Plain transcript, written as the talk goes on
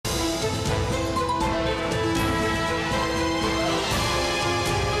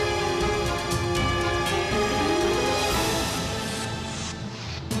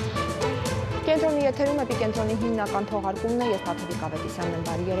Եթերում Էպիկենտրոնի հիմնական թողարկումն է, ես Թաթևիկ Ավետիսյանն եմ,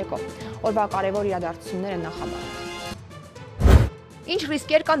 բարի երեկո։ Օրվա կարևոր իրադարձությունները նախաբան։ Ինչ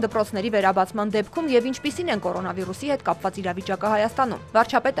ռիսկեր կան դպրոցների վերաբացման դեպքում եւ ինչպիսին են կորոնավիրուսի հետ կապված իրավիճակը Հայաստանում։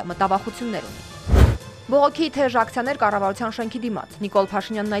 Վարչապետը մտավախություններ ունի։ Բողոքի թեժ ակցիաներ կառավարության շենքի դիմաց։ Նիկոլ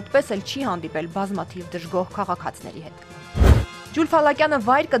Փաշինյանն այդպես էլ չի հանդիպել բազմաթիվ դժգոհ քաղաքացիների հետ։ Ջուլֆալակյանը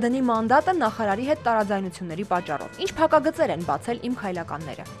վայր կդնի մանդատը նախարարի հետ տարաձայնությունների պատճառով։ Ինչ փակագծեր են բացել իմ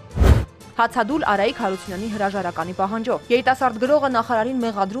քայլականները։ Հացադուլ Արայիկ Հարությունյանի հրաժարականի պահանջով։ Երիտասարդ գրողը նախարարին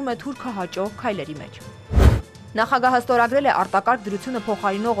մեղադրում է թուրքահաճո քայլերի մեջ։ Նախագահը ստորագրել է արտակարգ դրությունը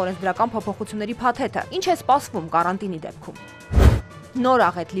փոխարինող օրենսդրական փոփոխությունների փաթեթը։ Ինչ է սպասվում կարանտինի դեպքում։ Նոր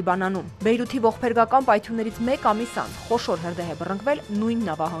աղետ Լիբանանում։ Բեյրութի ողբերգական պայթյուններից մեկ ամիս անց խոշոր հրդեհ է բռնկվել նույն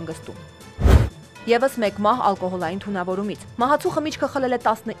նավահանգստում։ Եվս մեկ մահ ալկոհոլային թունավորումից։ Մահացու խմիչքը խլել է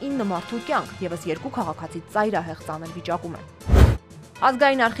 19 մարդու կյանք, եվս 2 քաղաքացի ծայրահեղ ծանր վիճակում են։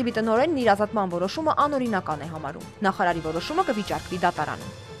 Ազգային արխիվի տնօրենն իր ազատման որոշումը անօրինական է համարում։ Նախարարի որոշումը կվիճարկվի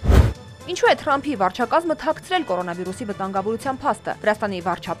դատարանում։ Ինչու է Թրամփի վարչակազմը թաքցրել կորոնավիրուսի վտանգավորության փաստը։ Վրաստանի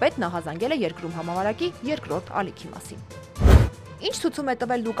վարչապետն ահազանգել է երկրում համավարակի երկրորդ ալիքի մասին։ Ինչ ցույցում է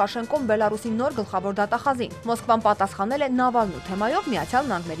տվել Լուկաշենկոն Բելարուսի նոր գլխավոր դատախազին։ Մոսկվան պատասխանել է Նավալնու թեմայով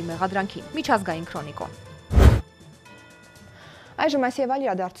Միացյալ Նահանգների մեղադրանքին։ Միջազգային քրոնիկոն։ Այժմ այս եւ այլ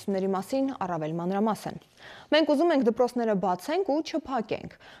իրադարձությունների մասին առավել մանրամասն։ Մենք ուզում ենք դպրոցները բացենք ու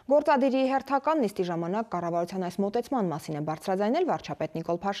չփակենք։ Գործադիրի հերթական նիստի ժամանակ կառավարության այս մոտեցման մասին է բարձրաձայնել վարչապետ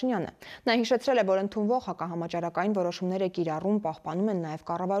Նիկոլ Փաշինյանը։ Նա հիշեցրել է, որ ընդունվող հակահամաճարակային որոշումները կիրառում պահպանում են նաև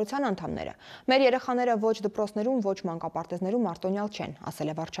կառավարության անդամները։ Մեր երեխաները ոչ դպրոցներում, ոչ մանկապարտեզներում արտոնյալ չեն,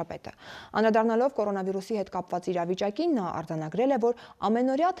 ասել է վարչապետը։ Անդրադառնալով կորոնավիրուսի հետ կապված իրավիճակին, նա արձանագրել է, որ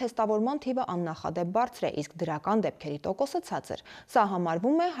ամենօրյա թեստավորման թիվը աննախադեպ բարձր է, իսկ դրական դեպքերի տոկոսը ցածր։ Սա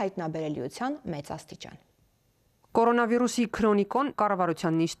համարվում է հայտնաբերելիության մեծ աստիճան։ Կորոնավիրուսի քրոնիկոն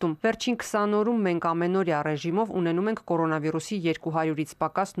կառավարության նիստում։ Վերջին 20 օրում մենք ամենօրյա ռեժիմով ունենում ենք կորոնավիրուսի 200-ից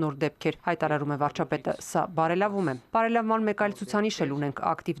պակաս նոր դեպքեր, հայտարարում է վարչապետը։ Սա բարելավում է։ Բարելավման մեկ այլ ցուցանիշ էլ ունենք։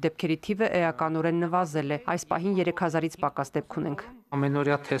 Ակտիվ դեպքերի թիվը էականորեն նվազել է։ Այս պահին 3000-ից պակաս դեպք ունենք։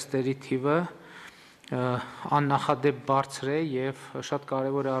 Ամենօրյա թեստերի թիվը աննախադեպ բարձր է եւ շատ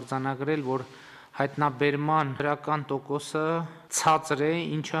կարեւոր է արձանագրել, որ հայտնաբերման դրական տոկոսը ցածր է,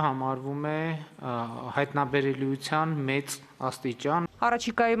 ինչը համարվում է հայտնաբերելիության մեծ աստիճան։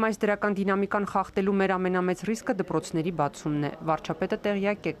 Առաջիկայում այս դրական դինամիկան խախտելու մեր ամենամեծ ռիսկը դպրոցների բացումն է։ Վարչապետը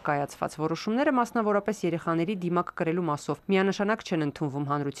տեղյակ է կայացված որոշումները մասնավորապես երեխաների դիմակ կրելու մասով միանշանակ չեն ընդունվում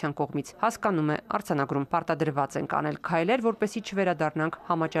հանրության կողմից։ Հասկանում է, արձանագրում պարտադրված ենք անել քայլեր, որպեսզի չվերադառնանք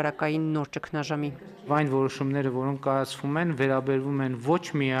համաճարակային նոր ճգնաժամի։ Այն որոշումները, որոնք կայացվում են, վերաբերվում են ոչ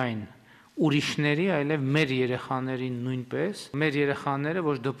միայն ուրիշների, այլև մեր երեխաներին նույնպես։ Մեր երեխաները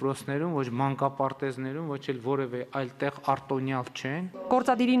ոչ դպրոցներում, ոչ մանկապարտեզներում, ոչ էլ որևէ այլ տեղ արտոնյալ չեն։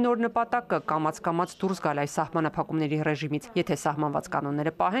 Գործադիրի նոր նպատակը կամաց-կամաց դուրս գալ այս սահմանափակումների ռեժիմից։ Եթե սահմանված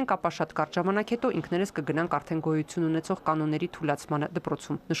կանոնները պահենք, ապա շատ կարճ ժամանակ հետո ինքներս կգնանք արդեն գոյություն ունեցող կանոնների թուլացմանը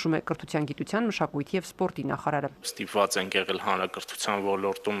դպրոցում, նշում է Կրթության, գիտության, մշակույթի եւ սպորտի նախարարը։ Ստիպված ենք եղել հանրակրթության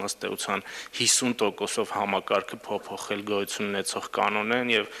ոլորտում ըստ էության 50%-ով համակարգը փոփոխել գոյություն ունեցող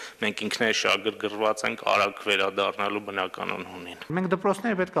կանոնեն եւ մենք ինքներս շահագրգռված ենք արագ վերադառնալու բնականon ունին։ Մենք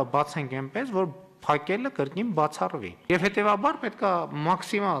դպրոցները պետք է բացենք այնպես, որ փակելը կրկին բացառվի։ Եվ հետեւաբար պետք է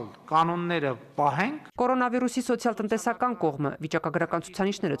մաքսիմալ կանոնները պահենք։ Կորոնավիրուսի սոցիալ-տնտեսական կողմը վիճակագրական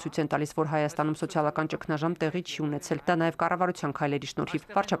ցուցանիշները ցույց են տալիս, որ Հայաստանում սոցիալական ճգնաժամ տեղի չի ունեցել։ Դա նաև կառավարության քայլերի շնորհիվ,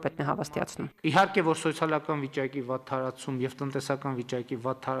 վարչապետն է հավաստիացնում։ Իհարկե, որ սոցիալական վիճակի վատ թարացում եւ տնտեսական վիճակի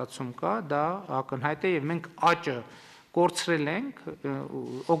վատ թարացում կա, դա ակնհայտ է եւ մենք աճը կորցրել ենք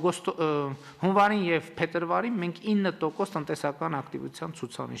հունվարին եւ փետրվարին մենք 9% տնտեսական ակտիվության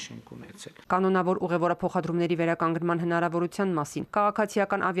ցուցանիշ ենք ունեցել։ Կանոնավոր ուղևորափոխադրումների վերականգնման հնարավորության մասին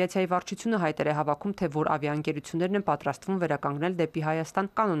քաղաքացիական ավիացիայի վարչությունը հայտեր է հավաքում, թե որ ավիաընկերություններն են պատրաստվում վերականգնել դեպի Հայաստան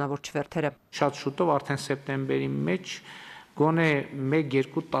կանոնավոր չվերթերը։ Շատ շուտով արդեն սեպտեմբերի մեջ գոնե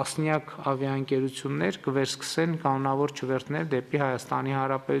 1-2 տասնյակ ավիաընկերություններ կվերսկսեն կանոնավոր չվերթներ դեպի Հայաստանի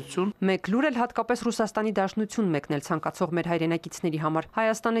Հանրապետություն։ Մեկ լուր էլ հատկապես Ռուսաստանի Դաշնություն մեկնել ցանկացող մեր հայրենակիցների համար։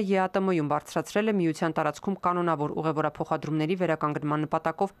 Հայաստանը ԵԱՏՄ-ում բարձրացրել է միության տարածքում կանոնավոր ուղևորափոխադրումների վերականգնման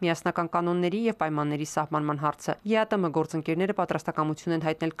նպատակով միասնական կանոնների եւ պայմանների սահմանման հարցը։ ԵԱՏՄ գործընկերները պատրաստակամություն են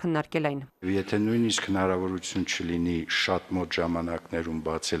հայտնել քննարկել այն։ Եթե նույնիսկ հնարավորություն չլինի շատ մոտ ժամանակներում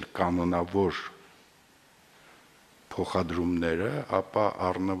բացել կանոնավոր փոխադրումները, ապա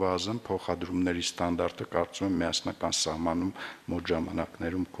առնվազն փոխադրումների ստանդարտը կարծում եմ միասնական սահմանում մոտ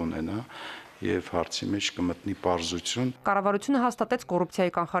ժամանակներում կունենա եւ հարցի մեջ կմտնի պարզություն։ Կառավարությունը հաստատեց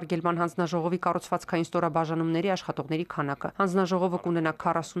կոռուպցիայի կանխարգելման հանձնաժողովի կառուցվածքային ստորաբաժանումների աշխատողների քանակը։ Հանձնաժողովը կունենա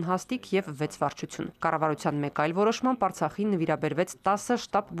 40 հաստիք եւ 6 վարչություն։ Կառավարության մեկ այլ որոշմամբ Արցախին նվիրաբերվեց 10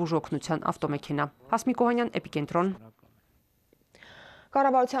 շտաբ բուժօգնության ավտոմեքենա։ Հասմիկ Օհանյան, Էպիկենտրոն։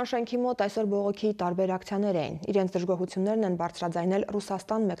 Կառավարության շենքի մոտ այսօր բողոքի տարբեր ակցիաներ էին։ Իրենց դժգոհություններն են բարձրաձայնել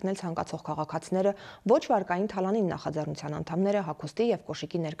Ռուսաստան մեկնել ցանկացող քաղաքացիները, ոչ վարկային թալանին նախաձեռնության անդամները, հագուստի եւ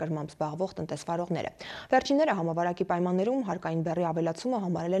կոշիկի ներկրմամբ զբաղվող տնտեսվարողները։ Վերջինները համավարակի պայմաններում հարկային բեռի ավելացումը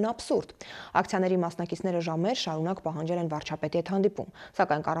համարել են абսուրդ։ Ակցիաների մասնակիցները ժամեր շարունակ պահանջել են վարչապետի հետ հանդիպում,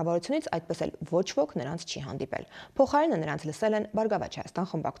 սակայն կառավարությունից այդպես էլ ոչ ոք նրանց չի հանդիպել։ Փոխարենը նրանց լսել են Բարգավաճ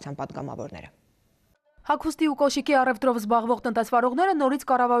Հայաստան խմբակցության падգամավորները։ Հագուստի ու կոշիկի առևտրով զբաղվող տնտեսվարողները նորից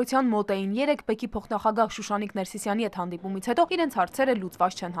կառավարության մոտ էին։ Երեկ ՊԵԿ-ի փոխնախագահ Շուշանիկ Ներսիսյանի հետ հանդիպումից հետո իրենց հարցերը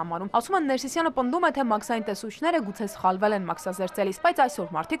լուծված չեն համարում։ Ասում են Ներսիսյանը պնդում է, թե մաքսային տեսուչները գուցե սխալվել են մաքսազերծելիս, բայց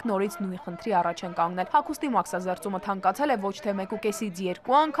այսօր մարդիկ նորից նույն խնդրի առաջ են կանգնել։ Հագուստի մաքսազերծումը թանկացել է ոչ թե 1.5-ից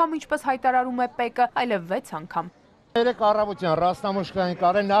 2 անգամ, ինչպես հայտարարում է ՊԵԿ-ը, այլև 6 անգամ։ Երեք առավոտյան ռաստամուշկային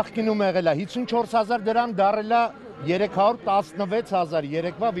կարը նախկինում եղել է 54,000 դրամ, դարել է 316,000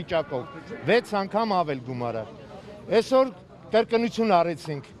 երեկվա վիճակով, 6 անգամ ավել գումարը։ Այսօր կրկնություն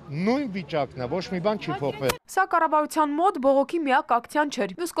արեցինք, նույն վիճակն է, ոչ մի բան չի փոխվել։ Սա կառավարության մոտ բողոքի միակ ակցիան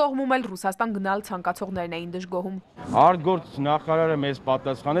չէր։ Մյուս կողմում էլ Ռուսաստան գնալ ցանկացողներն էին դժգոհում։ Արտգործ նախարարը մեզ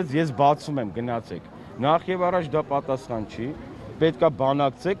պատասխանեց, ես բացում եմ, գնացեք։ Նախ եւ առաջ դա պատասխան չի, պետքա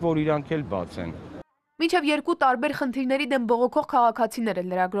բանակցեք, որ իրանք էլ բացեն։ Մինչև երկու տարբեր խնդիրների դեմ բողոքող քաղաքացիները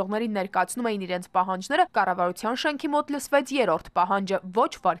լրագրողներին ներկայացնում էին իրենց պահանջները, կառավարության շենքի մոտ լսվեց երրորդ պահանջը՝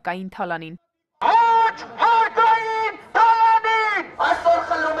 ոչ վարկային թալանին։ Ոչ վարկային թալանին! Այսօր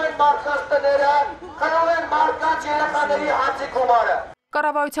խլում են մարդկանց տները, խլում են մարդկանց երեխաների հացի գումարը։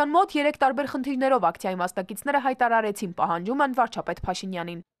 Կառավարության մոտ 3 տարբեր խնդիրներով ակցիայի մասնակիցները հայտարարեցին, պահանջում են վարչապետ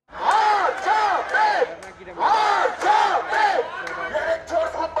Փաշինյանին։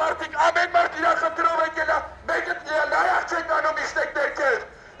 Ամեն մարդ իր խնդրով եկել է, մեկը նայած չեն անում իշտեք ներքեր։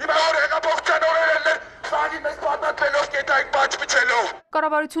 Հիմա որ հեղափոխության օրերն են, սանի մեզ պատատվելով կետայք բաճվիչելով։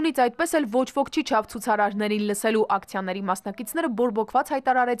 Կառավարությունից այդպես էլ ոչ ոք չի չափ ցուցարարներին լսելու ակցիաների մասնակիցները բորբոքված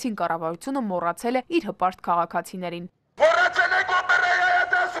հայտարարեցին կառավարությունը մոռացել է իր հպարտ քաղաքացիներին։ Մոռացել եք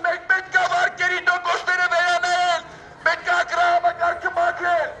օպերայայად ասում եք, պետք է վարկերի տոկոսները վերանայել, պետք է ագրահամակարգը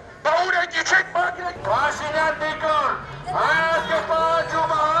մաքրել, բա ուր եք իջեք մաքրեք։ Փաշինյան դիկոր, հայացքը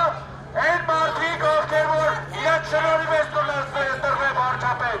պահանջում է, այն մարդիկ ովքեր որ իրաց շնորհի մեզ տունասվել տրվե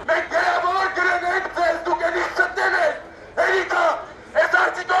վարչապետ։ Մենք գրավոր գրենք ձեզ, դուք էլի ստել եք, էլիկա, այս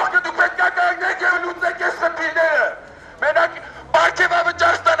արցի տողքը դուք պետք է կանգնեք և լուծեք ես սպիրները։ Մենակ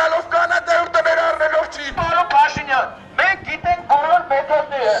բարգևավճար ստանալով Կանադայում տներ առնելով չի։ Պարոն Փաշինյան, մենք գիտենք բոլոր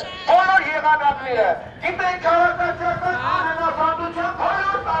մեթոդները, բոլոր եղանակները, գիտենք քաղաքացիական անհնազանդության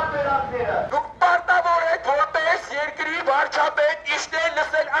բոլոր տարբերակները։ Դուք պարտավոր եք որպես երկրի վարչապետ իշտել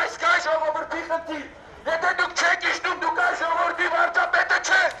լսել այսքան ժողովրդի խնդիր։ Եթե դուք չեք իշտում, դուք այս ժողովրդի վարչապետը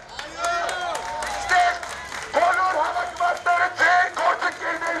չեք։ Այստեղ բոլոր հավաքվածները ձեր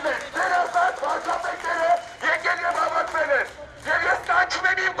գործընկերներն են, ձեր ասած վարչապետները եկել և հավաքվել են։ Եվ ես կանչում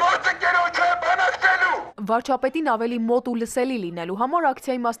եմ իմ գործընկերոջը բանակցելու։ Վարչապետին ավելի մոտ ու լսելի լինելու համար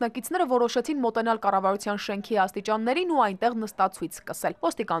ակցիայի մասնակիցները որոշեցին մոտենալ կառավարության շենքի աստիճաններին ու այնտեղ նստացույց սկսել։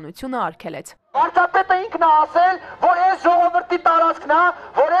 Ոստիկանությունը արգելեց։ Վարչապետը ինքն է ասել, որ այս ժողովրդի տարածքն է,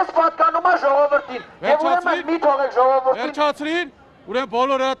 որ այս պատկանում է ժողովրդին։ Եվ ուրեմն մի թողեք ժողովրդին։ Վերջացրին, ուրեմն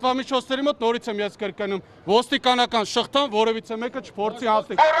բոլոր հրատվամիջոցների մոտ նորից եմ ես կրկնում, ոստիկանական շղթան որևիցե մեկը չփորձի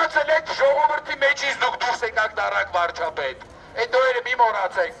հասնել։ Մոռացել եք ժողովրդի մեջից դուք դուրս եկաք դառակ վարչապետ։ Այդ օրերը մի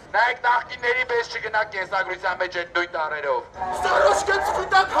մոռացեք։ Նայեք նախկինների պես չգնաք կենսագրության մեջ այդ նույն տարերով։ Սարոշկը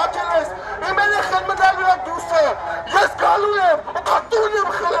սպիտակ հաճել ես։ Իմ էլ է խմնալ վրա դուրսը։ Ես գալու եմ, կատուն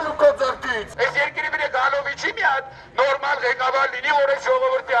եմ խլելու քո ձեռքից։ Այս երկրի վրա գալովի չի մի հատ նորմալ ղեկավար լինի, որ այս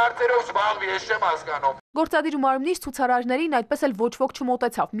ժողովրդի հարցերով զբաղվի, ես չեմ հասկանում։ Գործադիր մարմնից ցուցարարներին այդպես էլ ոչ ոք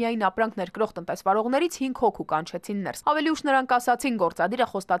չմոտեցավ։ Միայն ապրանք ներկրող տնտեսվարողներից 5 հոգու կանչեցին ներս։ Ավելի ուշ նրանք ասացին, գործադիրը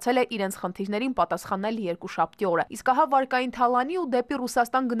խոստացել է իրենց խնդիրներին պատասխանել երկուշաբթի օրը։ Իսկ ահա վարկային թալանի ու դեպի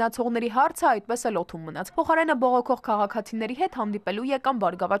Ռուսաստան գնացողների հարցը այդպես էլ օդում մնաց։ Փոխարենը բողոքող քաղաքացիների հետ հանդիպելու եկան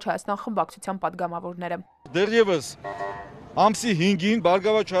Բարգավաճ Հայաստան խմբակցության падգամավորները։ Դեռևս ամսի 5-ին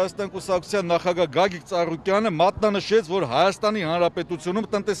Բարգավաճ Հայաստան կուսակցության նախագահ Գագիկ Ծառուկյանը մատնանշեց, որ Հայաստանի Հանրապետությունում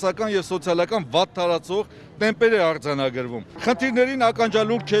տնտեսական եւ սոցիալական վատ տարածող տեմպեր է արձանագրվում։ Խնդիրներին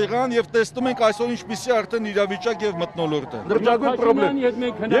ականջալուր չեղան եւ տեսնում ենք այսօր ինչպիսի արդեն իրավիճակ եւ մթնոլորտ է։ Դրճագույն խնդրեմ։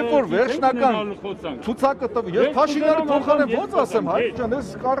 Երբ որ վերջնական ցուցակը տվի, ես Փաշինյանի փոխարեն ո՞նց ասեմ, հայր ջան, այս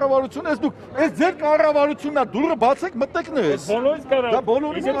կառավարությունը, ես դուք, այս ձեր կառավարությունն է, դուրը բացեք, մտեք նես։ Դա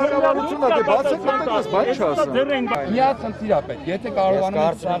բոլորիս կառավարությունն է, դե բացեք մտեք, ես բան չասեմ։ Միած խնդիր է պետք, եթե կարողանում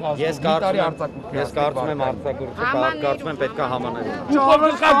եք սաղ ասում, ես կարծում եմ արձակուրդը կարծում եմ պետք է համանել։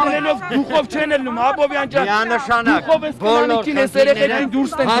 Դուխով չեն ելնում, Աբովյան ջան։ Միանշանակ բոլոր երեխեքին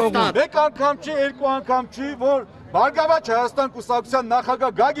դուրս են թողնում։ Մեկ անգամ չի, երկու անգամ չի, որ Բարգավաճ Հայաստան կուսակցության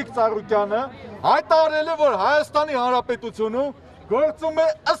նախագահ Գագիկ Ծառուկյանը հայտարարել է, որ Հայաստանի Հանրապետությունում գործում է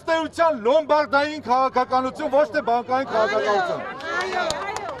ըստ էության լոմբարդային քաղաքականություն, ոչ թե բանկային քաղաքականություն։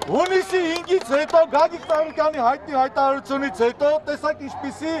 Հունիսի 5-ից հետո Գագիկ Ծառուկյանի հայտնի հայտարարությունից հետո տեսակ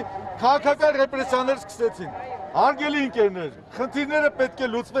ինչպիսի քաղաքական ռեպրեսիաներ սկսեցին։ Արգելի ընկերներ, խնդիրները պետք է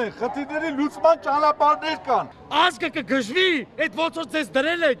լուծվեն, խնդիրների լուծման ճանապարհներ կան։ Ազգը կգժվի, այդ ոնց որ ձեզ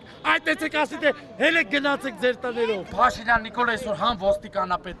դրել եք, այդ եցեք ասείτε, հել եք գնացեք ձեր տներով։ Փաշինյան Նիկոլ այսօր համ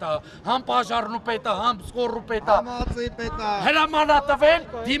ոստիկանապետ է, համ բաժարնուպետ է, համ սկորուպետ է, համ ածիպետ է։ Հրամանատվել,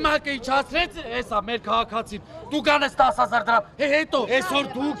 դիմակը իջացրեց, էսա մեր քաղաքացին։ Դու գանես 10,000 դրամ։ Հետո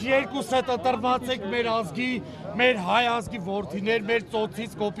այսօր դուք երկուսը տրված եք մեր ազգի, մեր հայ ազգի որդիներ, մեր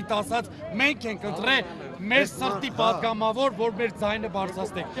ծոցից կոպիտ ասած, մենք ենք ընտրել մեր սրտի պատգամավոր, որ մեր ձայնը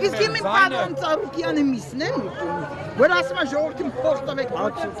բարձրացնենք։ Իսկ իմի պարոն Ծառուկյանը միսն են ուտում, որ ասում է ժողովրդին փող տվեք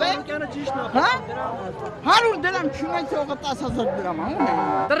հացուցեք, հա? 100 դրամ չունեն թողը 10,000 դրամ,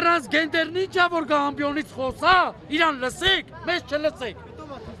 հա՞։ Տրանսգենդերն ինչա որ գա ամբիոնից խոսա, իրան լսեք, մեզ չլսեք։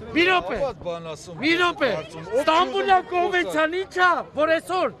 Մի րոպե, Ստամբուլյան կոնվենցիան ինչա, որ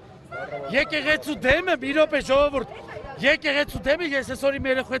այսօր եկեղեցու դեմը, մի րոպե ժողովուրդ, եկեղեցու դեմը ես այսօր իմ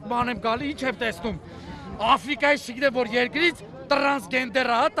երեխու հետ ման եմ գալի, ինչ եմ տեսնում։ Աֆրիկայի շիգնե որ երկրից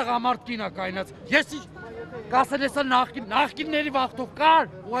տրանսգենդերը հա տղամարդ կինա կայնած։ Ես կասել էսա նախկինների վախտով կար,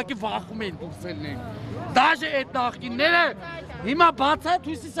 ուղղակի վախում էին դուրս ելնեն։ Դաժե այդ նախկինները հիմա բացա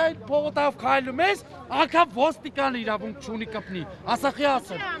Հյուսիսային փողոցով քայլում ես, անգամ ոստիկան իրավունք չունի կպնի։ Ասախի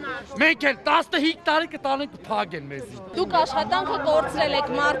ասեմ։ Մենք էլ 15 տարի կտանենք փագեն մեզի։ Դուք աշխատանքը կորցրել եք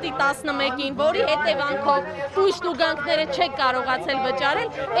մարտի 11-ին, որի հետևանքով թույլ տուգանքները չեք կարողացել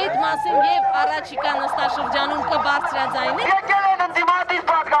վճարել, այդ մասին եւ առաջիկա նստաշրջանում կբարձրաձայնեք։ Եկել են ընդդիմադիր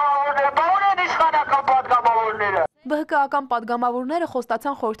պատգամավորները, բա ունեն իշխանական պատգամավորները։ ԲՀԿ-ական պատգամավորները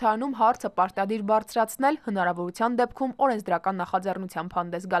խոստացան խորհրդարանում հարցը պարտադիր բարձրացնել, հնարավորության դեպքում օրենսդրական նախաձեռնությամբ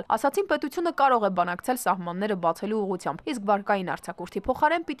հանդես գալ։ Ասացին պետությունը կարող է բանակցել սահմանները բացելու ուղղությամբ, իսկ վարկային արձակուրդի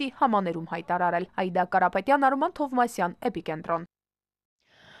փոխարեն պիտի համաներում հայտարարել։ Այդա Կարապետյան, Արման Թովմասյան, Էպիկենտրոն։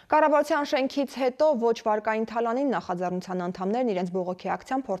 Կառավարության շենքից հետո ոչ վարկային թալանին նախաձեռնության անդամներն իրենց բողոքի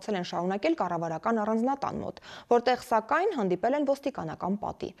ակցիան փորձել են շարունակել կառավարական առանձնատան մոտ, որտեղ սակայն հանդիպել են ոստիկանական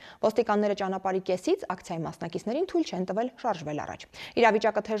պատի։ Ոստիկանները ճանապարհի կեսից ակցիայի մասնակիցներին թույլ չեն տվել շարժվել առաջ։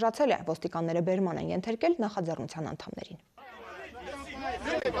 Իրավիճակը թեժացել է, ոստիկանները բերման են ենթարկել նախաձեռնության անդամներին։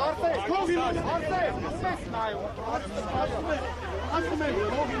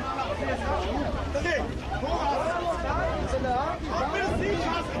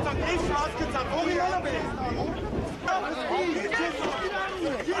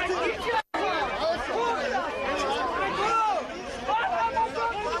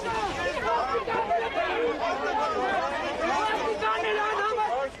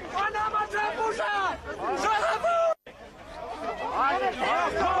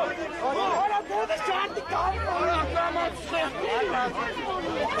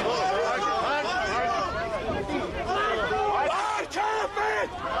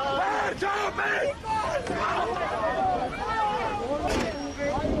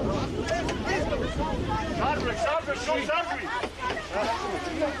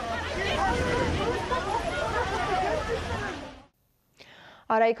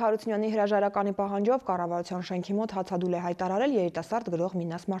 Արայիկ Հարությունյանի հրաժարականի պահանջով կառավարության շենքի մոտ հացադուլ է հայտարարել երիտասարդ գրող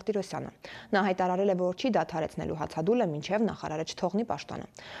Մինաս Մարտիրոսյանը։ Նա հայտարարել է, որ չի դադարեցնելու հացադուլը մինչև նախարարը չթողնի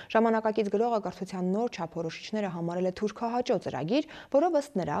պաշտոնը։ Ժամանակակից գրողը կրթության նոր չափորոշիչները համարել է թուրքահաճո ծրագիր, որով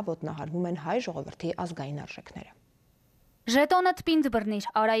ըստ նրա ոտնահարվում են հայ ժողովրդի ազգային արժեքները։ Ժետոնդ պինդ բռնիր,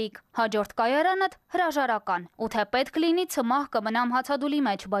 Արայիկ, հաջորդ կայարանդ հրաժարական, ու թե պետք լինի ցմահ կմնամ հացադուլի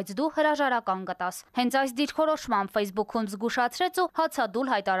մեջ, բայց դու հրաժարական գտաս։ Հենց այս դիրքորոշմամբ Facebook-ում զգուշացրեց ու հացադուլ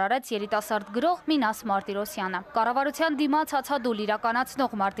հայտարարեց երիտասարդ գրող Մինաս Մարտիրոսյանը։ Կառավարության դիմաց հացադուլ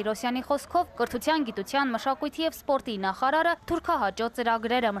իրականացնող Մարտիրոսյանի խոսքով կրթության, գիտության, մշակույթի եւ սպորտի նախարարը թուրքահաճո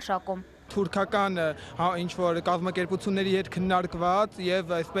ծրագրեր է մշակում։ թուրքական ինչ-որ կազմակերպությունների հետ քննարկված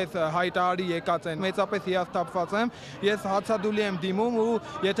եւ այսպես հայտարարի եկած են։ Մեծապես հիասթափված եմ, ես հացադուլի եմ դիմում ու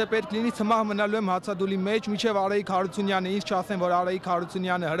եթե պետք լինի ցմահ մնալու եմ հացադուլի մեջ, մինչեւ Արայիկ Հարությունյանը ինձ չասեն, որ Արայիկ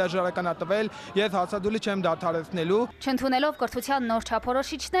Հարությունյանը հրաժարական է տվել, ես հացադուլի չեմ դադարեցնելու։ Չընդունելով կրթության նոր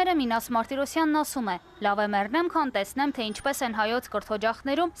չափորոշիչները Մինաս Մարտիրոսյանն ասում է. լավ է մեռնեմ, քան տեսնեմ, թե ինչպես են հայոց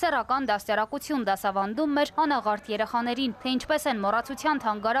կրթօջախներում սեռական դաստիարակություն դասավանդում մեր անաղարտ երեխաներին, թե ինչպես են մոռացության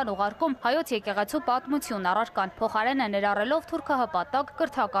թանգարան ուղարկում հայոց եկեղեցու պատմություն առարկան, փոխարեն է ներառելով թուրքահպատակ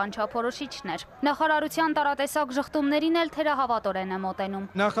կրթական չափորոշիչներ։ Նախարարության տարատեսակ ժխտումներին էլ թերահավատորեն է մոտենում։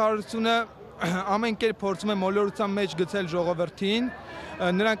 Նախարարությունը ամեն կերպ փորձում է մոլորության մեջ գցել ժողովրդին,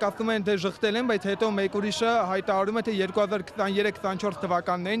 նրանք ասում են թե ժխտել են, բայց հետո մեկ ուրիշը հայտարարում է թե 2023-24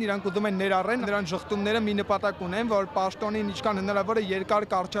 թվականներին իրանք ուզում են ներառեն, նրանց ժխտումները մի նպատակ ունեն, որ պաշտոնին ինչքան հնարավոր է երկար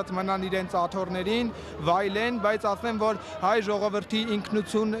կարճած մնան իրենց աթոռներին, վայելեն, բայց ասեմ, որ հայ ժողովրդի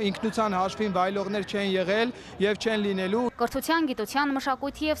ինքնության հաշվին վայելողներ չեն եղել եւ չեն լինելու։ Կրթության, գիտության,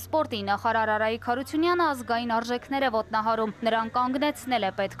 մշակույթի եւ սպորտի նախարար Արայիկ Հարությունյանը ազգային արժեքներ է ոտնահարում, նրան կանգնեցնել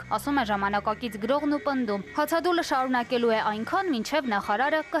է պետք, ասում է ժամանակակից գրողն ու պնդում։ Հացադուլը շարունակելու է այնքան, մինչև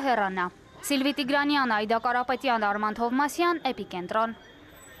նախարարը կհեռանա։ Սիլվի Տիգրանյան, Այդա Կարապետյան, Արման Թովմասյան, Էպիկենտրոն։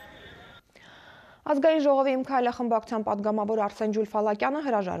 Ազգային ժողովի Իմ քայլը խմբակցության պատգամավոր Արսեն Ջուլֆալակյանը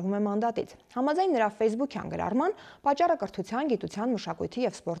հրաժարվում է մանդատից։ Համաձայն նրա Facebook-յան գրառման, պատճառը կրթության, գիտության, մշակույթի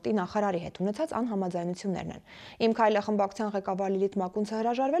եւ սպորտի նախարարի հետ ունեցած անհամաձայնություններն են։ Իմ քայլը խմբակցության ղեկավար Լիլիթ Մակունցը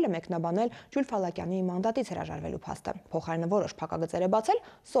հրաժարվել է մեկնաբանել Ջուլֆալակյանի մանդատից հրաժարվելու փաստը։ Փոխարենը որոշ փակագծեր է բացել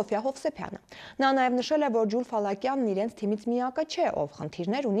Սոֆիա Հովսեփյանը։ Նա նաեւ նշել է, որ Ջուլֆալակյանն իրենց թիմից միակը չէ, ով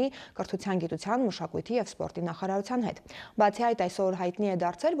խնդիրներ ունի կրթության, գիտության, մշակույթի եւ սպորտի նախարարության հետ։ Բացի այդ, այսօր հայտնի է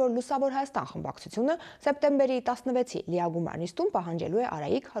դարձել, որ Լուսավոր Հայաստան խմբակցությունը սեպտեմբերի 16-ի լիագումար նիստում պահանջելու է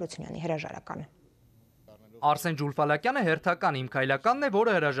Արայիկ Հարությունյանի հրաժարականը։ Արսեն Ջուլֆալակյանը հերթական Իմ քայլականն է,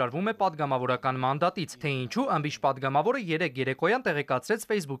 որը հրաժարվում է պատգամավորական մանդատից, թե ինչու ըմբիշ պատգամավորը երեկոյան տեղեկացրեց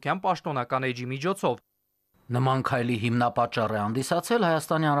Facebook-յան պաշտոնական էջի միջոցով։ Նման քայլի հիմնապատճառ է հանդիսացել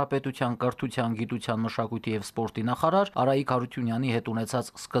Հայաստանի Հանրապետության կրթության, գիտության, մշակույթի եւ սպորտի նախարար Արայիկ Հարությունյանի հետ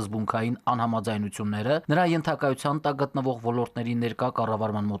ունեցած սկզբունքային անհամաձայնությունները, նրա ենթակայության տակ գտնվող ոլորտների ներկա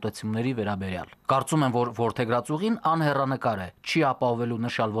կառավարման մոտեցումների վերաբերյալ։ Կարծում եմ, որ որդեգրածուղին անհեռանկար է, չի ապահովելու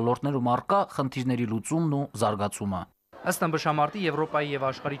նշյալ ոլորտներում առկա խնդիրների լուծումն ու զարգացումը։ Ըստ ըմբշամարտի Եվրոպայի եւ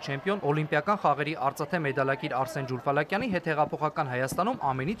աշխարհի չեմպիոն օլիմպիական խաղերի արծաթե մեդալակիր Արսեն Ջուլֆալակյանի հետ հեղափոխական Հայաստանում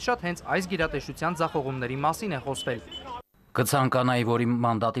ամենից շատ հենց այս գիրատեսչության ձախողումների մասին է խոսվել։ Կցանկանայի, որ իմ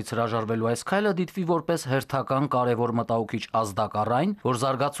մանդատից հրաժարվելու այս քայլը դիտվի որպես հերթական կարևոր մտահոգիչ ազդակ առ այն, որ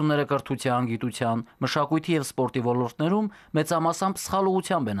զարգացումները կրթության, գիտության, մշակույթի եւ սպորտի ոլորտներում մեծամասամբ սխալ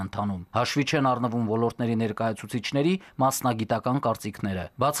ուղղությամբ են ընթանում։ Հաշվի չեն առնվում ոլորտների ներկայացուցիչների մասնագիտական կարծիքները։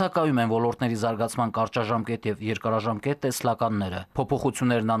 Բացակայում են ոլորտների զարգացման կարճաժամկետ եւ երկարաժամկետ տեսլականները։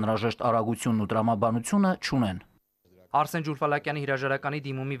 Փոփոխություններն անհրաժեշտ արագությունն ու տրամաբանությունը չունեն։ Արսեն Ջուլֆալակյանի հրաժարականի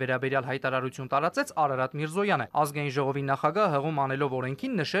դիմումի վերաբերյալ հայտարարություն տարածեց Արարատ Միրզոյանը։ Ազգային ժողովի նախագահը հղում անելով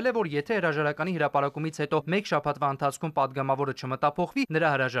օրենքին նշել է, որ եթե հրաժարականի հրապարակումից հետո մեկ շաբաթվա ընթացքում պատգամավորը չմտափոխվի,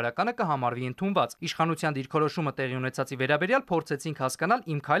 նրա հրաժարականը կհամարվի ընդունված։ Իշխանության դիրքորոշումը տեղի ունեցածի վերաբերյալ փորձեցինք հասկանալ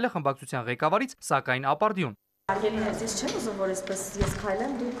Իմ քայլը խմբակցության ղեկավարից, սակայն ապարդյուն։ Արգելինես, ես չեմ ուզում, որ այսպես ես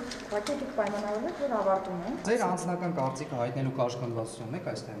քայլեմ, դուք պայմանավորել եք, որ ավարտում ենք։ Ձեր անձնական կարծիքը հայտնելու կաշկանդվածություն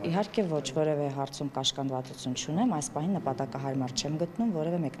եք այս թեմայով։ Իհարկե ոչ, որևէ հարցում կաշկանդվածություն չունեմ, այս պահին նպատակահարմար չեմ գտնում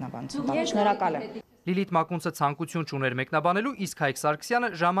որևէ մեկնաբանություն։ Շնորհակալ եմ։ Լիլիթ Մակունցը ցանկություն չուներ մեկնաբանելու, իսկ Հայկ Սարգսյանը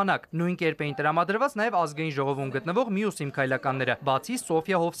ժամանակ։ Նույն կերպ էին տրամադրված նաև ազգային ժողովում գտնվող մյուս Իմ քայլականները, բացի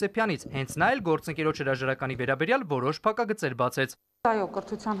Սոֆիա Հովսեփյանից։ Հենց նա էլ գործընկերոջ հրաժարականի վերաբերյալ որոշ փակագծեր բացեց։ Այո,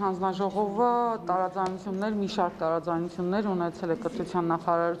 կրթության հանձնաժողովը տարաձայնություններ, մի շարք տարաձայնություններ ունեցել է կրթության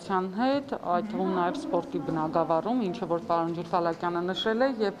նախարարության հետ, այդ թվում նաև սպորտի բնագավառում, ինչը որ պարոն Ջուլֆալակյանը նշել է,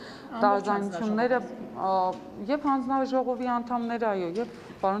 եւ տարաձայնությունները եւ հանձնաժողովի անդամները, այո, եւ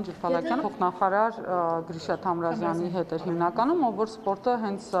պարոն Ջուլֆալակյանը փոխնախարար Գրիշա Թամրազյանի հետ էր հիմնականում, ով որ սպորտը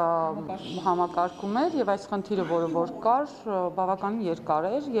հենց համակարգում էր եւ այս խնդիրը, որ կար, բավականին երկար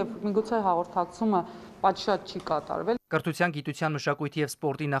էր եւ միգուցե հաղորդակցումը պատշաճ չի կատարվել։ Կրթության, գիտության, մշակույթի եւ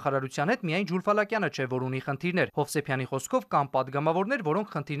սպորտի նախարարության հետ միայն Ջուլֆալակյանը չէ, որ ունի խնդիրներ։ Հովսեփյանի խոսքով կան падգամավորներ,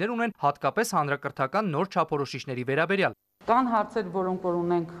 որոնք խնդիրներ ունեն հատկապես հանրակրթական նոր չափորոշիչների վերաբերյալ։ Կան հարցեր, որոնք որ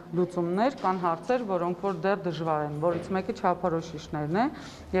ունենք լուծումներ, կան հարցեր, որոնք որ դեռ դժվար են, որից մեկը չափորոշիչներն է,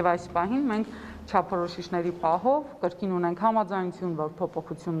 եւ այս պահին մենք չափորոշիչների պահով կրկին ունենք համաձայնություն, որ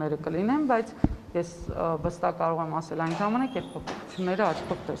փոփոխությունները կլինեն, բայց ես վստահ կարող եմ ասել այն ժամանակ, երբ փոփոխությունները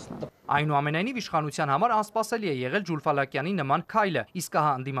աչքով տեսնեմ։ Այնուամենայնիվ իշխանության համար անսպասելի է եղել Ջուլֆալակյանի նման քայլը, իսկ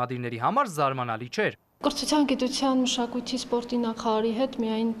ահա ընդդիմադիրների համար զարմանալի չէր։ Կրթության, գիտության, մշակույթի, սպորտի նախարարի հետ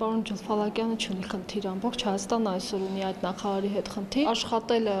միայն պարոն Ջուլֆալակյանը չունի խնդիր, ամբողջ Հայաստանը այսօր ունի այդ նախարարի հետ խնդիր։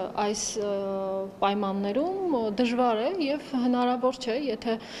 Աշխատելը այս պայմաններում դժվար է եւ հնարավոր չէ,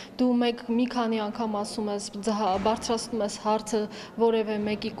 եթե դու մի քանի անգամ ասում ես, բարձրացնում ես հարցը որևէ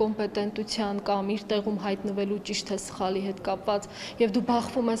մեկի կոմպետենտության կամ իր տեղում հայտնվելու ճիշտ թե սխալի հետ կապված եւ դու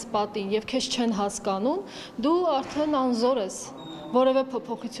բախվում ես պատին եւ քեզ չեն հասկանում, դու արդեն անզոր ես որևէ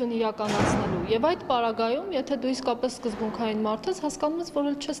փոփոխություն իրականացնելու եւ այդ պարագայում, եթե դու իսկապես սկզբունքային մարդ ես, հասկանում ես, որ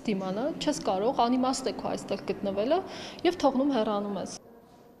չես դիմանա, չես կարող, անիմաստ է քո այստեղ գտնվելը եւ թողնում հեռանում ես։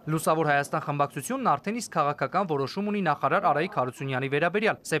 Լուսավոր Հայաստան խմբակցությունն արդեն իսկ քաղաքական որոշում ունի նախարար Արայիկ Հարությունյանի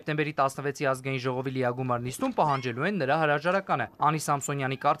վերաբերյալ։ Սեպտեմբերի 16-ի ազգային ժողովի լիագումար նիստում պահանջելու են նրա հրաժարականը։ Անի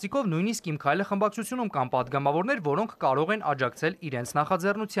Սամսոնյանի կարծիքով նույնիսկ Իմ Քայլը խմբակցությունում կան պատգամավորներ, որոնք կարող են աջակցել իրենց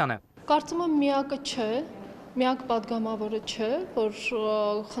նախաձեռնությանը։ Կարծում եմ միակը չէ, միակ պատգամավորը չէ, որ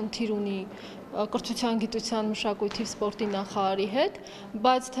խնդիր ունի կրթության, գիտության, մշակույթի, սպորտի նախարարի հետ,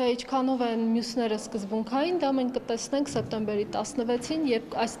 բայց թե ինչքանով են մյուսները սկզբունքային, դա մենք կտեսնենք սեպտեմբերի 16-ին,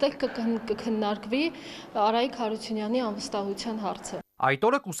 երբ այստեղ կքննարկվի Արայիկ Հարությունյանի անվստահության հարցը։ Այդ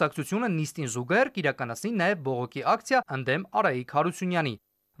օրը կուսակցությունը նիստին զուգահեռ կիրականացնի նաև բողոքի ակցիա ընդդեմ Արայիկ Հարությունյանի։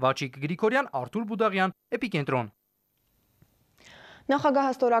 Վաչիկ Գրիգորյան, Արթուր Բուդաղյան, Էպիկենտրոն։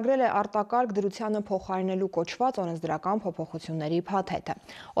 Նախագահը ստորագրել է արտակարգ դրությանը փոխարինելու կոչված օրենսդրական փոփոխությունների փաթեթը։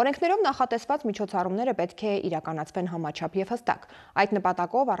 Օրենքներով նախատեսված միջոցառումները պետք է իրականացվեն համաչափ եւ հստակ։ Այդ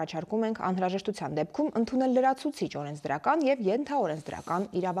նպատակով առաջարկում ենք անհրաժեշտության դեպքում ընդունել լրացուցիչ օրենսդրական եւ ենթաօրենսդրական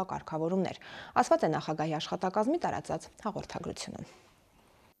իրավակարգավորումներ, ասված է նախագահի աշխատակազմի տարածած հաղորդագրությունում։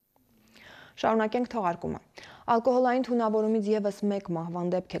 Շարունակենք թողարկումը։ Ալկոհոլային թունավորումից եւս մեկ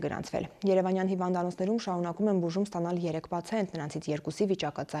մահվան դեպք է գրանցվել։ Երևանյան հիվանդանոցներում շարունակում են բուժում ստանալ 3 պացիենտ, նրանցից 2-ի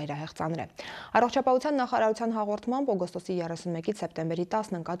վիճակը ծայրահեղ ծանր է։ Առողջապահության նախարարության հաղորդմամբ օգոստոսի 31-ից սեպտեմբերի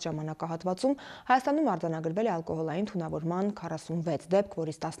 10 ընկած ժամանակահատվածում Հայաստանում արձանագրվել է ալկոհոլային թունավորման 46 դեպք,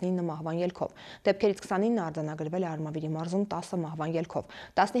 որից 19 մահվան ելքով։ Դեպքերից 29-ը արձանագրվել է Արմավիրի մարզում 10 մահվան ելքով,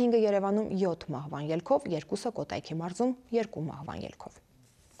 15-ը Երևանում 7 մահվան ելքով, 2-ը Կոտայքի մարզում 2 մահվան ելքով։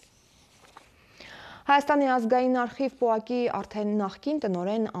 Հայաստանի ազգային արխիվ ՊՕԱԿ-ի արդեն նախկին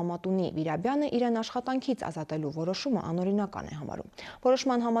տնօրեն Ամատունի Վիրաբյանը իրեն աշխատանքից ազատելու որոշումը անօրինական է համարում։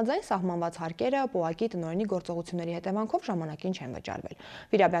 Որոշման համաձայն սահմանված հարկերը ՊՕԱԿ-ի տնօրենի գործողությունների հետևանքով ժամանակին չեն վճարվել։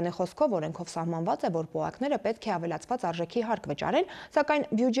 Վիրաբյանի խոսքով օրենքով սահմանված է, որ ՊՕԱԿ-ները պետք է ավելացված արժեքի հարկ վճարեն, սակայն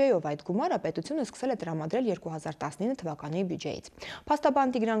բյուջեով այդ գումարը պետությունը սկսել է տրամադրել 2019 թվականի բյուջեից։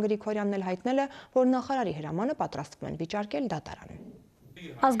 Փաստաբան Տիգրան Գրիգորյանն էլ հայտնել է, որ նախարարի հրամանը պատրաստվում են վիճարկել դատարանում։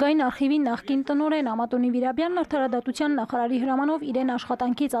 Ազգային արխիվի նախկին տնօրեն Ամատունի Վիրաբյանն արդարադատության նախարարի հրամանով իրեն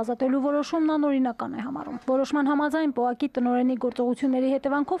աշխատանքից ազատելու որոշումն անօրինական է համարում։ Որոշման համաձայն ՊՕԱԿ-ի տնօրենի գործողությունների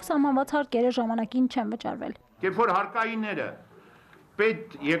հետևանքով սահմանված հարկերը ժամանակին չեն վճարվել։ Երբ որ հարկայինները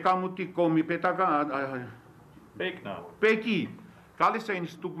պետ եկամուտի կոմի պետի գալիս էին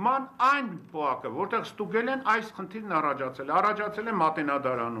ստուգման, այն ՊՕԱԿ-ը, որտեղ ստուգել են, այս խնդիրն առաջացել է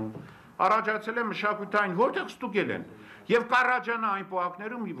Մատենադարանում, առաջացել է մշակութային, որտեղ ստուգել են։ Եվ կառաջանա այն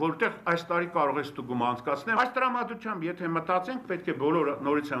ՊՕԱԿ-ներում, որտեղ այս տարի կարող է ստուգումը անցկացնել։ Այս տրամադրությամբ, եթե մտածենք, պետք է բոլոր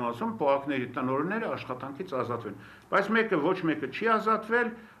նորից եմ ասում, ՊՕԱԿ-ների տնօրենները աշխատանքից ազատվեն։ Բայց ոչ մեկը չի ազատվել,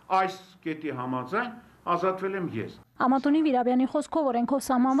 այս կետի համաձայն ազատվել եմ ես։ Ամատունի Վիրաբյանի խոսքով օրենքով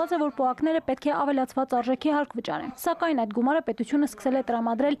սահմանված է, որ ՊՕԱԿ-ները պետք է ավելացված արժեքի հարկ վճարեն։ Սակայն այդ գումարը պետությունը սկսել է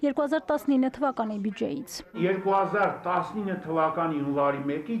տրամադրել 2019 թվականի բյուջեից։ 2019 թվականի հունվարի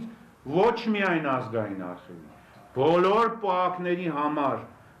 1-ից ոչ միայն ազգային արխիվի, բոլոր ՊՕԱԿ-ների համար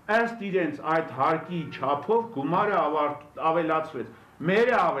ըստ իրենց այդ հարկի չափով գումարը ավելացվեց,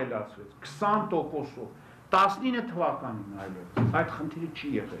 մերը ավելացվեց 20%-ով, 19 թվականին այլևս այդ խնդիրը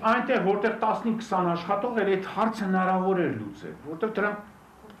չի եղել։ Այնտեղ որտեղ 15-20 աշխատող էր, այդ հարցը հնարավոր էր լուծել, որտեղ դրանք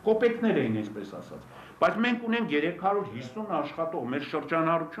կոպեկներ էին, այսպես ասած։ Բայց մենք ունենք 350 աշխատող, մեր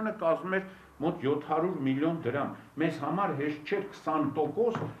շրջանառությունը կազմում էր մոտ 700 միլիոն դրամ։ Մեզ համար հեշտ չէր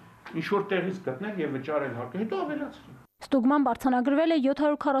 20% ինչ-որ տեղից գտնել եւ վճարել հարկը, հետո ավելացրել։ Ստուգման արձանագրվել է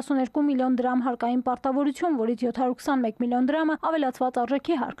 742 միլիոն դրամ հարկային պարտավորություն, որից 721 միլիոն դրամը ավելացված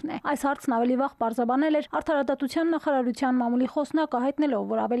արժեքի հարկն է։ Այս հարցն ավելի վաղ պարզաբանել էր Արդարադատության նախարարության մամուլի խոսնակը, հայտնելով,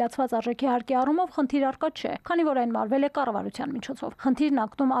 որ ավելացված արժեքի հարկի առումով խնդիր առկա չէ, քանի որ այն մարվել է կառավարության միջոցով։ Խնդիրն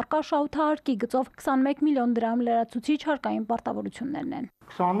ակտում առկա շահութահարկի գծով 21 միլիոն դրամ լրացուցիչ հարկային պարտավորություններն են։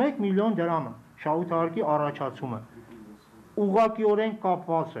 21 միլիոն դրամը շահութահարկի առաջացումը ուղղակիորեն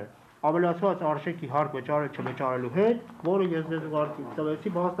կապված է ավելացված արժեքի հարկ վճարելու հետ, որը ես ձեզ ուղարկի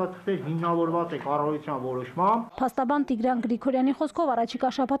տվեցի, բացատրել հիմնավորված է կառավարության որոշմամբ։ Փաստաբան Տիգրան Գրիգորյանի խոսքով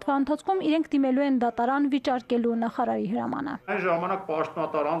առաջիկա շաբաթվա ընթացքում իրենք դիմելու են դատարան վիճարկելու նախարարի հրամանը։ Այն ժամանակ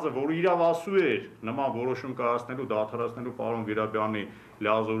պաշտոնատար անձը, որը իրավասու էր նման որոշում կայացնելու, դադարեցնելու պարոն Վիրաբյանի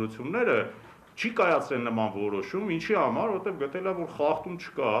լիազորությունները, չի կայացրել նման որոշում, ինչի համար, որտեղ գտել է, որ խախտում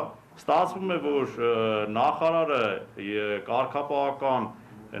չկա, ստացվում է, որ նախարարը կարգապահական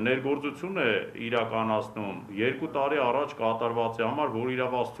ներգործություն է իրականացնում 2 տարի առաջ կատարված է համար, որ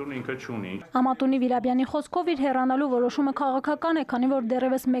իրավասությունը ինքը չունի։ Ամատունի Վիրաբյանի խոսքով իր հեռանալու որոշումը քաղաքական է, քանի որ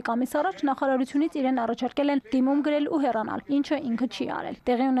դեռևս 1 ամիս առաջ նախարարությունից իրեն առաջարկել են դիմում գրել ու հեռանալ, ինչը ինքը չի արել։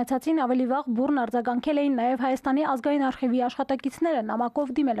 Տեղի ունեցածին ավելի վաղ բուռն արձագանքել էին նաև Հայաստանի ազգային արխիվի աշխատակիցները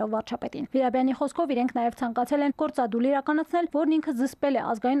նամակով դիմելով վարչապետին։ Վիրաբյանի խոսքով իրենք նաև ցանկացել են գործադուլ իրականացնել, որն ինքը զսպել է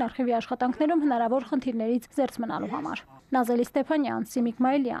ազգային արխիվի աշխատանքներում հնարավոր խնդիրներից զերծ մնալու համար։ Նազելի Ստեփանյան, Սիմիկ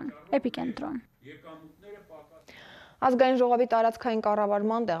Մայլյան, Էպիկենտրոն։ Ազգային ժողովի տարածքային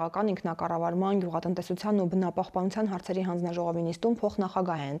կառավարման, տեղական ինքնակառավարման, գյուղատնտեսության ու բնապահպանության հարցերի հանձնաժողովի նիստում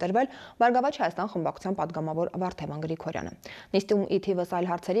փոխնախագահ է ընտրվել Բարգավաճ Հայաստան խմբակցության падգամավոր Վարդեվան Գրիգորյանը։ Նիստում ի թիվս այլ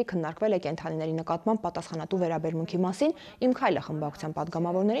հարցերի քննարկվել է կենդանիների նկատմամբ պատասխանատու վերաբերմունքի մասին Իմ քայլը խմբակցության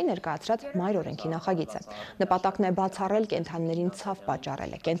падգամավորների ներկայացրած մայր օրենքի նախագիծը։ Նպատակն է բացառել կենդանիներին ցավ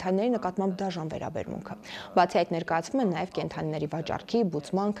պատճառելը, կենդանիների նկատմամբ դաժան վերաբերմունքը։ Բացի այդ ներկայացվում են նաև կենդանիների վաճառքի,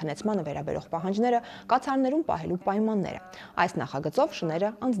 բուծման, քնեցմանը վերաբերող պահանջները, կացարներում պահելու պայմանները։ Այս նախագծով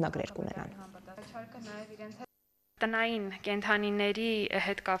շները անձնագրեր կունենան։ Տնային կենդանիների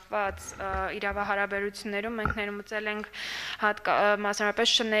հետ կապված իրավահարաբերություններում մենք ներմուծել ենք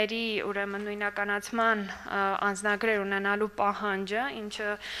մասնավորապես շների ուրեմն նույնականացման անձնագրեր ունենալու պահանջը, ինչը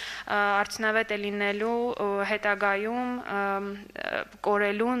արդյունավետ է լինելու հետագայում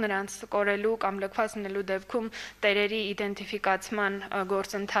կորելու, նրանց կորելու կամ լքված լինելու դեպքում տերերի իդենտիֆիկացման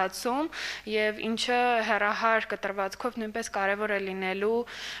գործընթացում եւ ինչը հեռահար կտրվածքով նույնպես կարեւոր է լինելու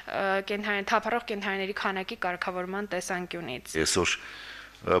թափառող կենդանիների քանակի կարգավորման տեսանկյունից։ Այսօր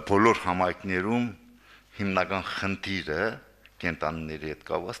բոլոր համայնքներում հիմնական խնդիրը կենդանիների հետ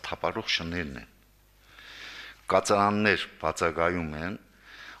կապված թափառող շներն են։ Կացարաններ բացակայում են,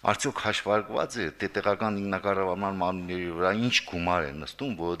 արդյոք հաշվարկված է տեղական ինքնակառավարման մարմինների վրա ինչ գումար է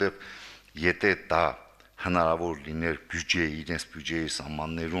նստում, որովհետև եթե դա հնարավոր լիներ իրենց բյուջեի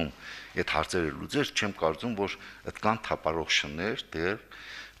սահմաններում այդ հարցերը լուծել, չեմ կարծում, որ այդքան թափառող շներ դեռ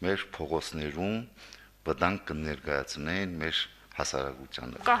մեր փողոցներում վտանգ կներկայացնեն մեր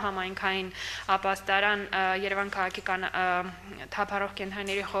հասարակությանը։ Կա համայնքային ապաստարան Երևան քաղաքի թափառող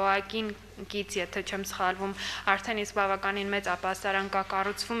կենդանիների խոհակին կից, եթե չեմ սխալվում, արդեն իսկ բավականին մեծ ապաստարան կա,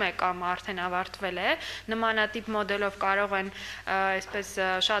 կառուցվում է կամ արդեն ավարտվել է։ Նմանատիպ մոդելով կարող են այսպես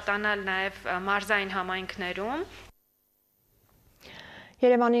շատանալ նաև մարզային համայնքներում։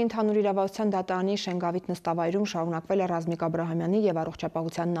 Երևանի ընդհանուր իրավասության դատարանի Շենգավիթ նստավայրում շարունակվել է Ռազմիկ Աբրահամյանի եւ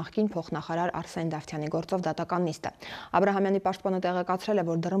առողջապահության նախկին փոխնախարար Արսեն Դավթյանի գործով դատական նիստը։ Աբրահամյանի պաշտպանը տեղեկացրել է,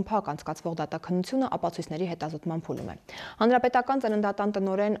 որ դռնփակ անցկացվող դատաքննությունը ապացույցների հետազոտման փուլում է։ Հանրապետական ծննդատան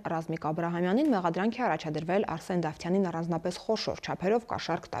տնօրեն Ռազմիկ Աբրահամյանին մեղադրանք է առաջադրվել Արսեն Դավթյանին առանձնապես խոշոր չափերով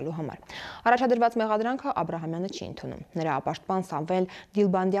կաշառք տալու համար։ Առաջադրված մեղադրանքը Աբրահամյանը չի ընդունում։ Նրա պաշտպան Սամվել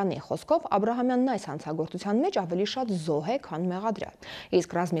Դիլբանդյանի խոսքով Աբրահամյանն այս հանցագործության մեջ ավելի շատ զոհ է, քան մեղադրյալ։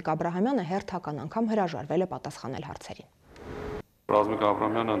 Իսկ Ռազմիկ Աբրահամյանը հերթական անգամ հրաժարվել է պատասխանել հարցերին։ Ռազմիկ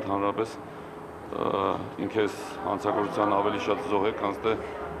Աբրահամյանը ընդհանրապես ինքես հանցագործության ավելի շատ զոհ է, քան թե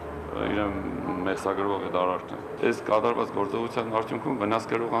իրեն մեղսագրող է դարարկել։ Այս կատարված գործողության արդյունքում վնաս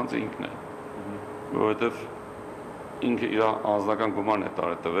կրող անձը ինքն է, որովհետև ինքը իր անձնական գումարն է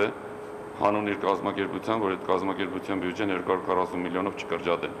տվել հանուն իր կազմակերպության, որ այդ կազմակերպության բյուջեն 240 միլիոնով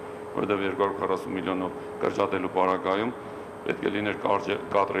չկրճատել, որովհետև 240 միլիոնով կրճատելու պարագայում պետք է լիներ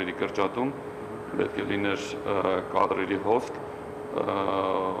կադրերի կրճատում, պետք է լիներ կադրերի հոսք,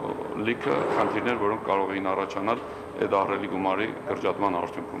 լիքը խնդիրներ, որոնք կարող էին առաջանալ այդ ահռելի գումարի կրճատման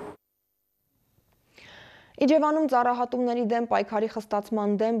արդյունքում։ Իջևանում ծառահատումների դեմ պայքարի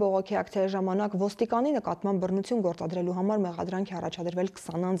խստացման դեմ բողոքի ակցիայի ժամանակ ոստիկանի նկատմամբ բռնություն գործադրելու համար մեղադրանք է առաջադրվել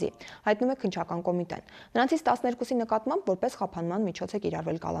 20 անձի, հայտնում է քննչական կոմիտեն։ Նրանցից 12-ի նկատմամբ որպես խափանման միջոց է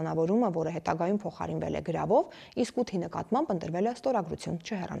կիրառվել կալանավորումը, որը հետագայում փոխարինվել է գրավով, իսկ 8-ի նկատմամբ ընտրվել է ստորագրություն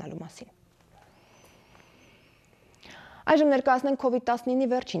չհեռանալու մասին։ Այժմ ներկայացնենք COVID-19-ի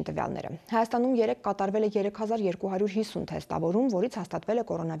վերջին տվյալները։ Հայաստանում 3 կատարվել է 3250 թեստավորում, որից հաստատվել է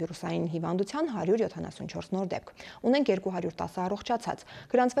կորոնավիրուսային հիվանդության 174 նոր դեպք։ Ունենք 210 առողջացած։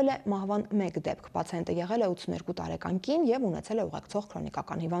 Գրանցվել է մահվան 1 դեպք։ Պացիենտը եղել է 82 տարեկան կին եւ ունեցել է ուղեկցող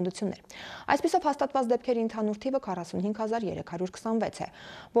քրոնիկական հիվանդություններ։ Այսպիսով հաստատված դեպքերի ընդհանուր թիվը 45326 է,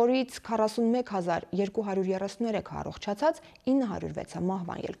 որից 41233 առողջացած, 906-ը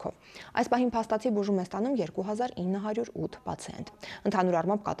մահվան ելքով։ Այս պահին փաստացի բուժում է ստանում 2908 պացիենտ։ Ընդհանուր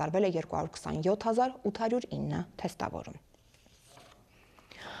առմամբ կատարվել է 222809 թեստավորում։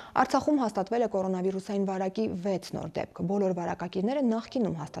 Արցախում հաստատվել է կորոնավիրուսային վարակի 6 նոր դեպք։ Բոլոր վարակակիրները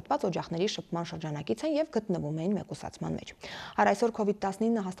նախկինում հաստատված օջախների շփման շրջանակից են եւ գտնվում էին մեկուսացման մեջ։ Այսօր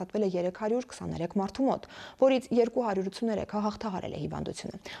COVID-19 հաստատվել է 323 մարդու մոտ, որից 283-ը հաղթահարել է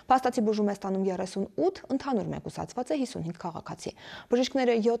հիվանդությունը։ Փաստացի բուժում է ստանում 38, ընդհանուր մեկուսացված է 55 քաղաքացի։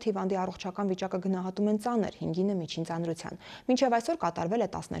 Բժիշկները 7 հիվանդի առողջական վիճակը գնահատում են ծանր, 5-ը միջին ծանրության։ Մինչև այսօր կատարվել է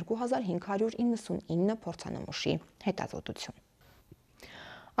 12599 փորձանմուշի հետազոտություն։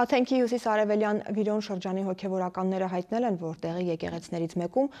 Աթենքի հյուսիս-արևելյան Վիրոն շրջանի հոգևորականները հայտնել են, որ տեղի եկեղեցիներից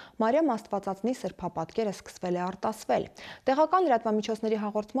մեկում Մարիամ Աստվածածնի սրբապատկերը սկսվել է արտասվել։ Տեղական լրատվամիջոցների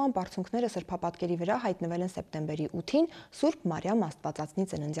հաղորդմամբ արդյունքները սրբապատկերի վրա հայտնվել են սեպտեմբերի 8-ին Սուրբ Մարիամ Աստվածածնի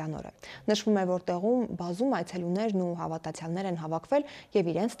ծննդյան օրը։ Նշվում է, որ տեղում բազում այցելուներն ու հավատացյալներ են հավաքվել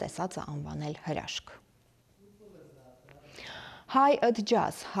եւ իրենց տեսածը անվանել հրաշք։ Հայ at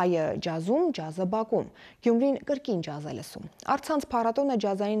jazz, հայը ջազում, ջազը բակում, Գյումրին կրկին ջազ է լսում։ Առցանց փառատոնը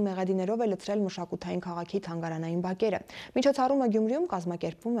ջազային մեղեդիներով է լցրել մշակութային քաղաքի թանգարանային բակերը։ Միջոցառումը Գյումրիում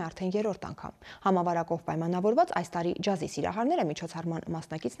կազմակերպվում է արդեն 3-րդ անգամ։ Համավարակով պայմանավորված այս տարի ջազի սիրահարները միջոցառման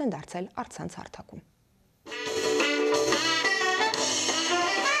մասնակիցն են դարձել առցանց հարթակում։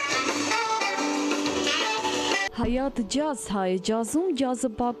 Հայատ ջազ, հայ ջազում, ջազը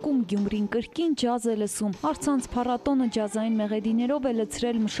բակում, Գյումրին կրկին ջազ է լսում։ Առցանց փառատոնը ջազային մեղեդիներով է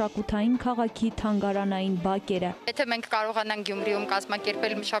լցրել մշակութային քաղաքի թանգարանային բակերը։ Եթե մենք կարողանանք Գյումրիում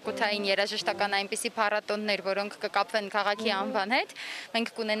կազմակերպել մշակութային երաժշտական այնպիսի փառատոններ, որոնք կկապվեն քաղաքի անվան հետ,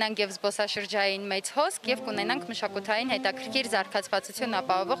 մենք կունենանք եւ զբոսաշրջային մեծ հոսք եւ կունենանք մշակութային հետաքրքիր զարգացվածություն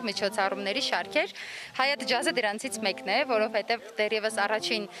ապահովող միջոցառումների շարքեր։ Հայատ ջազը դրանցից մեկն է, որովհետեւ դեռևս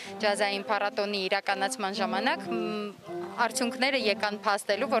առաջին ջազային փառատոնի իրականացման ժամանակ արդյունքները եկան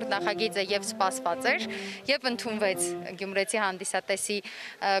փաստելու, որ նախագիծը եւ սպասված էր եւ ընդունվեց գյումրեցի հանդիսատեսի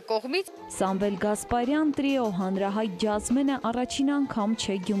կողմից։ Սամվել Գասպարյան տրիո հանրահայտ ջազմենը առաջին անգամ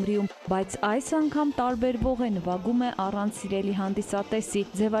չէ Գյումրիում, բայց այս անգամ տարբերվող է, նվագում է առանց սիրելի հանդիսատեսի։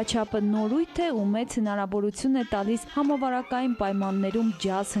 Ձևաչափը նորույթ է ու մեծ հնարավորություն է տալիս համավարակային պայմաններում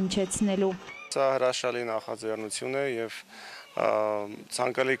ջազ հնչեցնելու։ Սա հրաշալի նախաձեռնություն է եւ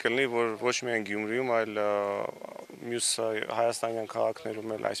ցանկալի կլինի, որ ոչ միայն Գյումրիում, այլ մյուս հայաստանյան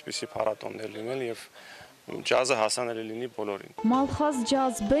քաղաքներում էլ այսպիսի փառատոններ լինեն եւ ջազը հասանելի լինի բոլորին։ Մալխազ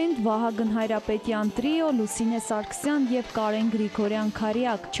ջազ բենդ, Վահագն Հայրապետյան տրիո, Լուսինե Սարգսյան եւ Կարեն Գրիգորյան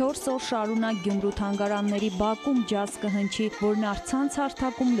քարյակ 4 օր շարունակ Գյումրու թանգարանների բակում ջազ կհնչի, որն առցանց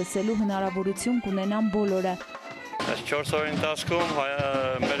հարթակում լսելու հնարավորություն կունենան բոլորը։ Այս 4 օրի ընթացքում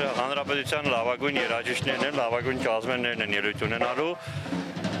մեր հանրապետության լավագույն երաժիշտներն են, լավագույն ջազմերներն են ելույթ ունենալու։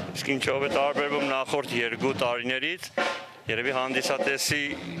 Իսկ ինչով է տարբերվում նախորդ 2 տարիներից, երևի հանդիսատեսի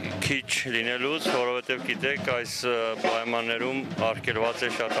քիչ լինելուց, որովհետև գիտեք, այս պայմաններում արգելված է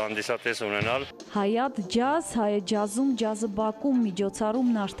շատ հանդիսատես ունենալ։ Հայատ ջազ, հայը ջազում, ջազը բակում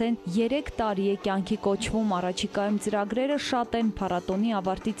միջոցառումն արդեն 3 տարի է կյանքի կոչվում, առաջիկայում ծրագրերը շատ են, փառատոնի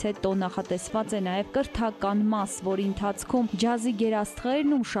ավարտից հետո նախատեսված է նաև կրթական մաս, որի ընթացքում ջազի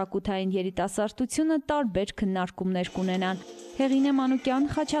գերաստղերն ու մշակութային երիտասարդությունը տարբեր քննարկումներ կունենան։ Հեղինե Մանուկյան,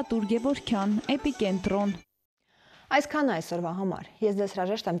 Խաչատուր Գևորգյան, Էպիկենտրոն։ Այսքանը այսօրվա համար։ Ես ձեզ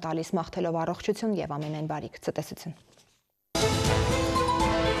հրաժեշտ եմ տալիս մաղթելով առողջություն եւ ամենայն բարիք։ Ցտեսություն։